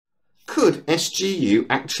Could SGU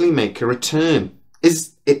actually make a return?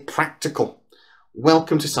 Is it practical?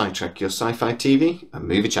 Welcome to Sidetrack, your sci-fi TV and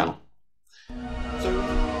movie channel.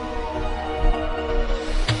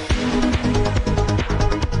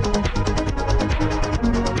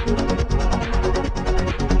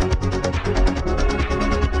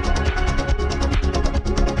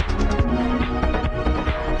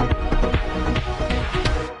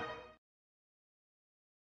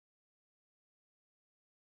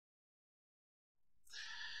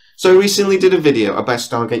 So I recently did a video about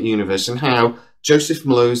Stargate Universe and how Joseph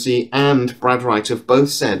Mallozzi and Brad Wright have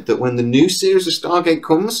both said that when the new series of Stargate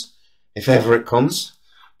comes, if ever it comes,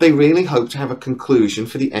 they really hope to have a conclusion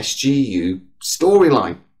for the SGU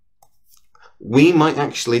storyline. We might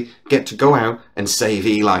actually get to go out and save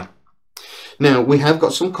Eli. Now, we have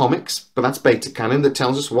got some comics, but that's beta canon that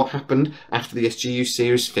tells us what happened after the SGU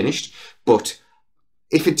series finished. But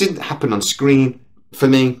if it didn't happen on screen, for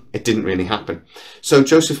me, it didn't really happen. So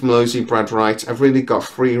Joseph Mallozzi, Brad Wright have really got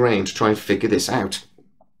free rein to try and figure this out.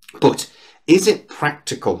 But is it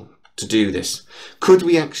practical to do this? Could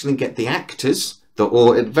we actually get the actors,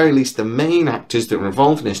 or at the very least the main actors that were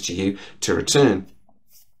involved in SGU, to return?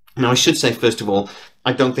 Now, I should say, first of all,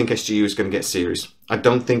 I don't think SGU is going to get a series. I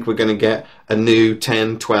don't think we're going to get a new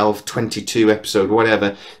 10, 12, 22 episode,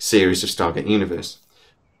 whatever, series of Stargate Universe.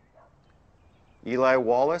 Eli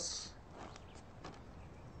Wallace?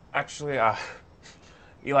 Actually,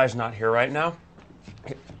 Eli's not here right now.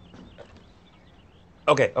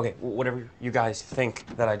 Okay, whatever you guys think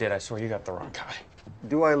that I did, I swear you got the wrong guy.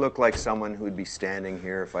 Do I look like someone who'd be standing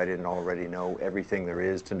here if I didn't already know everything there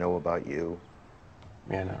is to know about you?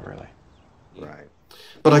 Yeah, not really. Right.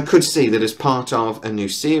 But I could see that as part of a new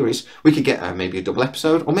series, we could get maybe a double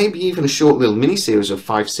episode, or maybe even a short little mini-series of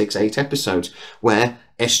 5, 6, 8 episodes, where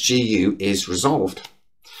SGU is resolved.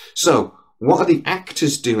 So, what are the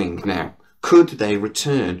actors doing now? Could they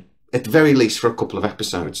return, at the very least, for a couple of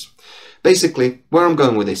episodes? Basically, where I'm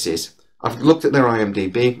going with this is, I've looked at their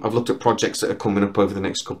IMDb, I've looked at projects that are coming up over the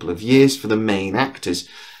next couple of years for the main actors,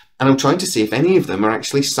 and I'm trying to see if any of them are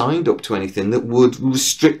actually signed up to anything that would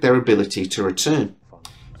restrict their ability to return.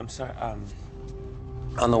 I'm sorry,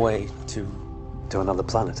 on the way to another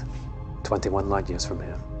planet, 21 light years from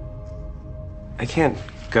here. I can't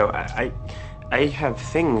go. I have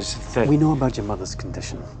things that... We know about your mother's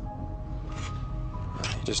condition.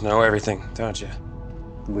 You just know everything, don't you?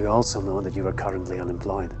 We also know that you are currently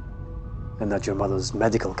unemployed, and that your mother's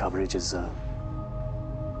medical coverage is an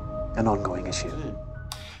ongoing issue.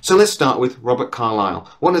 So let's start with Robert Carlyle,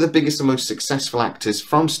 one of the biggest and most successful actors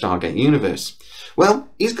from Stargate Universe. Well,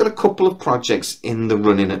 he's got a couple of projects in the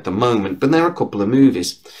running at the moment, but there are a couple of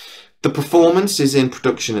movies. The Performance is in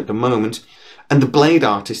production at the moment, and The Blade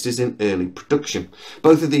Artist is in early production.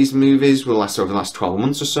 Both of these movies will last over the last 12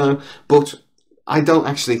 months or so, but I don't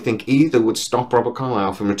actually think either would stop Robert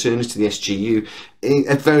Carlyle from returning to the SGU,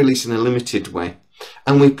 at very least in a limited way.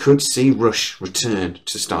 And we could see Rush return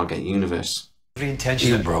to Stargate Universe.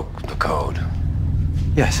 You broke the code.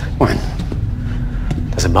 Yes. When?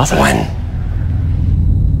 Does it matter? When?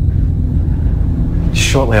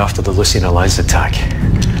 Shortly after the Lucian Alliance attack.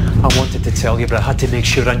 I wanted to tell you, but I had to make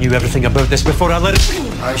sure I knew everything about this before I let it...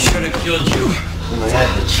 I should have killed you when I had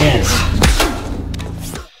the chance.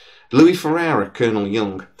 Louis Ferreira, Colonel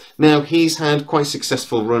Young. Now, he's had quite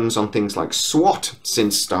successful runs on things like SWAT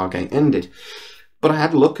since Stargate ended. But I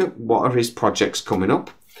had a look at what are his projects coming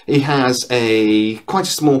up. He has quite a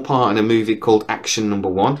small part in a movie called Action Number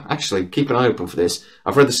 1. Actually, keep an eye open for this.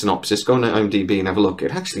 I've read the synopsis. Go on IMDb and have a look.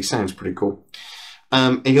 It actually sounds pretty cool.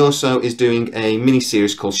 He also is doing a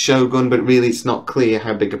mini-series called Shogun, but really it's not clear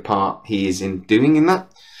how big a part he is in doing in that.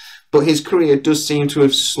 But his career does seem to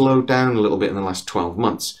have slowed down a little bit in the last 12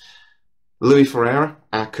 months. Louis Ferreira,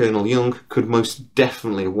 our Colonel Young, could most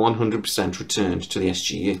definitely 100% return to the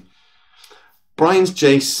SGU. Brian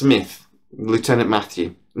J. Smith, Lieutenant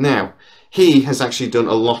Matthew. Now, he has actually done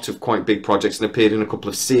a lot of quite big projects and appeared in a couple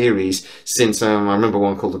of series since, I remember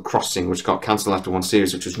one called The Crossing, which got cancelled after one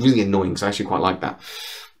series, which was really annoying, because I actually quite like that.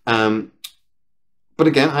 But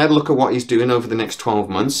again, I had a look at what he's doing over the next 12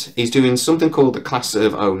 months. He's doing something called The Class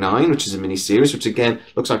of '09, which is a mini-series, which again,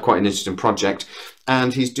 looks like quite an interesting project.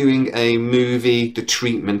 And he's doing a movie, The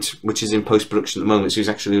Treatment, which is in post-production at the moment, so he's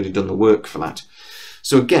actually already done the work for that.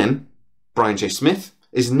 So again, Brian J. Smith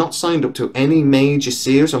is not signed up to any major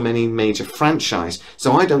series or any major franchise,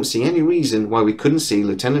 so I don't see any reason why we couldn't see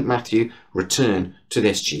Lieutenant Matthew return to the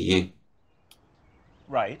SGU.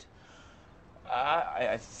 Right.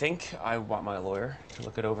 I think I want my lawyer to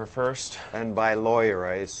look it over first. And by lawyer,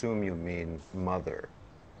 I assume you mean mother.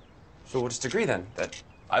 So we'll just agree then that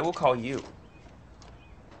I will call you.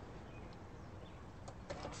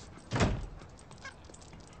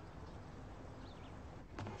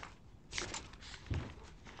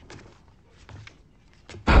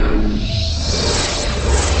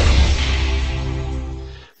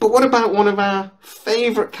 But what about one of our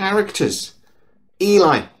favourite characters,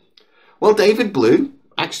 Eli? Well, David Blue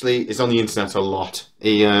actually is on the internet a lot.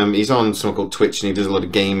 He's on something called Twitch and he does a lot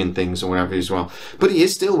of gaming things or whatever as well. But he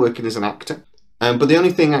is still working as an actor. But the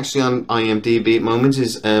only thing actually on IMDb at the moment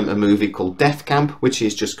is a movie called Death Camp, which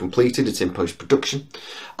he's just completed. It's in post-production.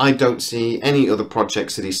 I don't see any other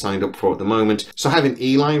projects that he's signed up for at the moment. So having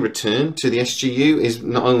Eli return to the SGU is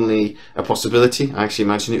not only a possibility, I actually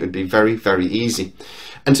imagine it would be very, very easy.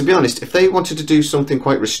 And to be honest, if they wanted to do something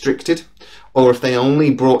quite restricted, or if they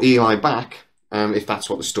only brought Eli back, if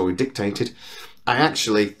that's what the story dictated, I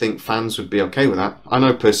actually think fans would be okay with that. I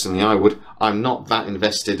know personally I would. I'm not that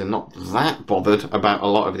invested and not that bothered about a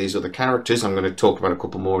lot of these other characters. I'm going to talk about a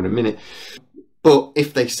couple more in a minute. But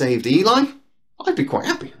if they saved Eli, I'd be quite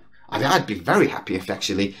happy. I'd be very happy if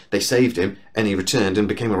actually they saved him and he returned and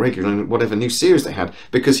became a regular in whatever new series they had,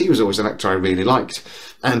 because he was always an actor I really liked.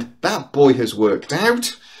 And that boy has worked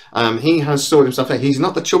out. He has sorted himself out. He's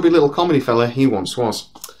not the chubby little comedy fella he once was.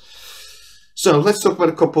 So let's talk about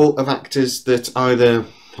a couple of actors that either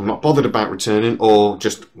I'm not bothered about returning or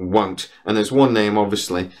just won't. And there's one name,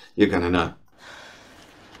 obviously, you're going to know.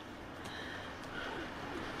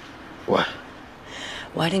 What?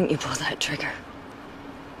 Why didn't you pull that trigger?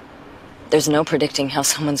 There's no predicting how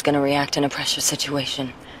someone's going to react in a pressure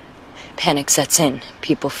situation. Panic sets in.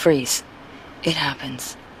 People freeze. It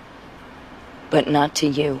happens. But not to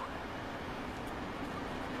you.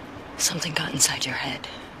 Something got inside your head.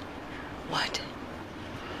 What?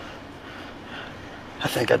 I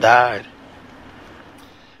think I died.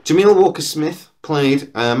 Jamil Walker-Smith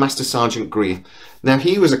played Master Sergeant Greer. Now,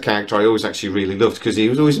 he was a character I always actually really loved because he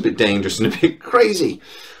was always a bit dangerous and a bit crazy.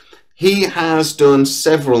 He has done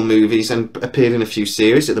several movies and appeared in a few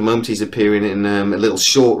series. At the moment, he's appearing in a little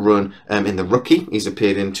short run in The Rookie. He's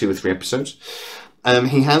appeared in 2 or 3 episodes.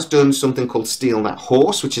 He has done something called Steal That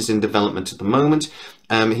Horse, which is in development at the moment.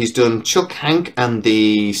 He's done Chuck Hank and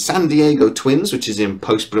the San Diego Twins, which is in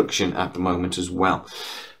post-production at the moment as well.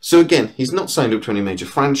 So again, he's not signed up to any major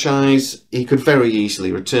franchise. He could very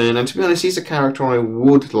easily return. And to be honest, he's a character I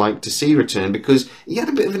would like to see return because he had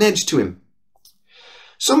a bit of an edge to him.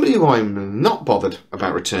 Somebody who I'm not bothered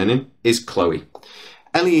about returning is Chloe.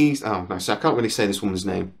 Elise, oh no, so I can't really say this woman's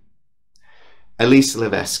name. Elise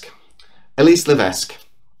Levesque. Elise Levesque.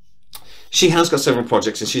 She has got several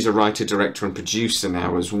projects and she's a writer, director and producer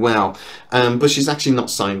now as well. But she's actually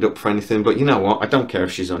not signed up for anything. But you know what? I don't care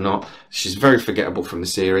if she's or not. She's very forgettable from the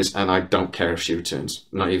series and I don't care if she returns.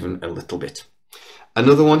 Not even a little bit.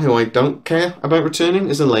 Another one who I don't care about returning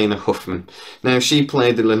is Elena Huffman. Now, she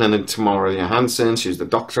played the Lieutenant Tamara Johansson. She was the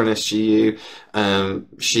doctor in SGU.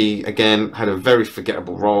 She, again, had a very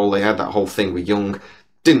forgettable role. They had that whole thing with Young.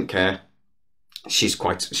 Didn't care. She's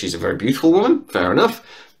a very beautiful woman, fair enough.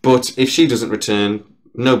 But if she doesn't return,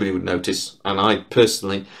 nobody would notice. And I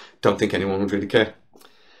personally don't think anyone would really care.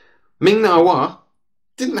 Ming-Na Wen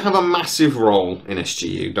didn't have a massive role in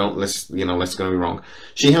SGU. Let's get me wrong.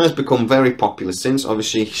 She has become very popular since.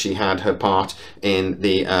 Obviously, she had her part in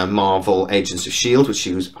the Marvel Agents of S.H.I.E.L.D., which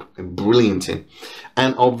she was brilliant in.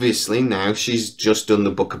 And obviously now she's just done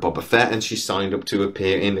the Book of Boba Fett and she's signed up to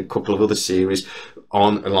appear in a couple of other series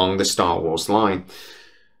along the Star Wars line.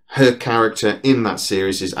 Her character in that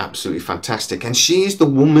series is absolutely fantastic. And she is the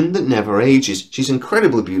woman that never ages. She's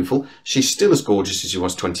incredibly beautiful. She's still as gorgeous as she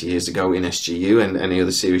was 20 years ago in SGU and any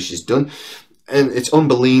other series she's done. And it's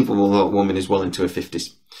unbelievable that woman is well into her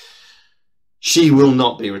 50s. She will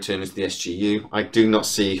not be returning to the SGU. I do not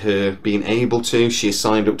see her being able to. She is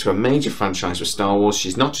signed up to a major franchise with Star Wars.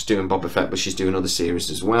 She's not just doing Boba Fett, but she's doing other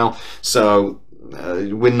series as well. So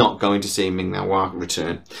we're not going to see Ming-Na Wen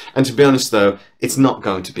return. And to be honest, though, it's not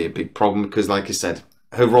going to be a big problem because, like I said,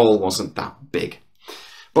 her role wasn't that big.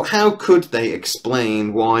 But how could they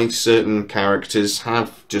explain why certain characters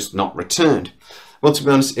have just not returned? Well, to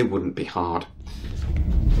be honest, it wouldn't be hard.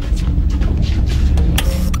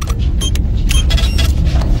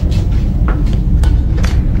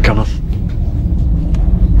 Come on.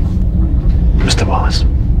 Mr. Wallace.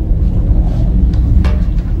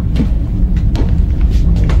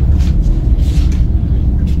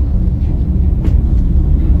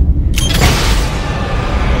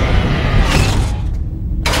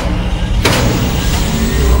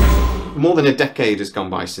 More than a decade has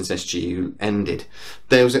gone by since SGU ended.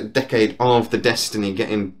 There was a decade of the Destiny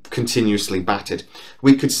getting continuously battered.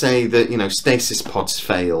 We could say that, stasis pods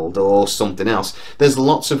failed or something else. There's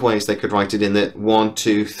lots of ways they could write it in that 1,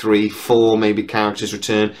 2, 3, 4 maybe characters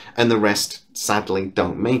return and the rest sadly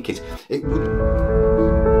don't make it. You're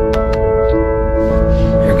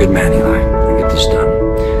a good man, Eli. I'll get this done.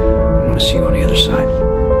 I want to see you on the other side.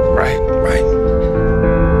 Right.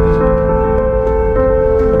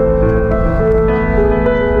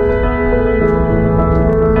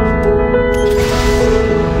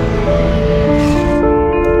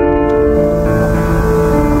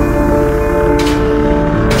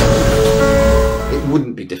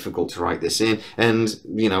 wouldn't be difficult to write this in, and,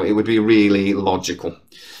 you know, it would be really logical.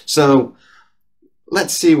 So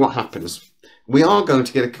let's see what happens. We are going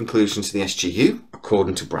to get a conclusion to the SGU,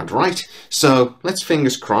 according to Brad Wright, so let's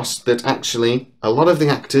fingers crossed that actually a lot of the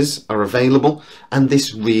actors are available, and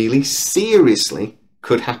this really seriously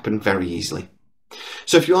could happen very easily.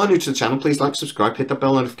 So if you are new to the channel, please like, subscribe, hit that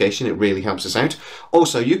bell notification, it really helps us out.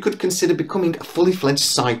 Also, you could consider becoming a fully fledged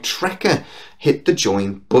side trekker. Hit the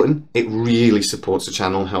join button, it really supports the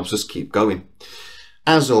channel and helps us keep going.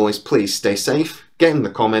 As always, please stay safe, get in the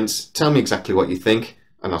comments, tell me exactly what you think,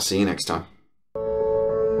 and I'll see you next time.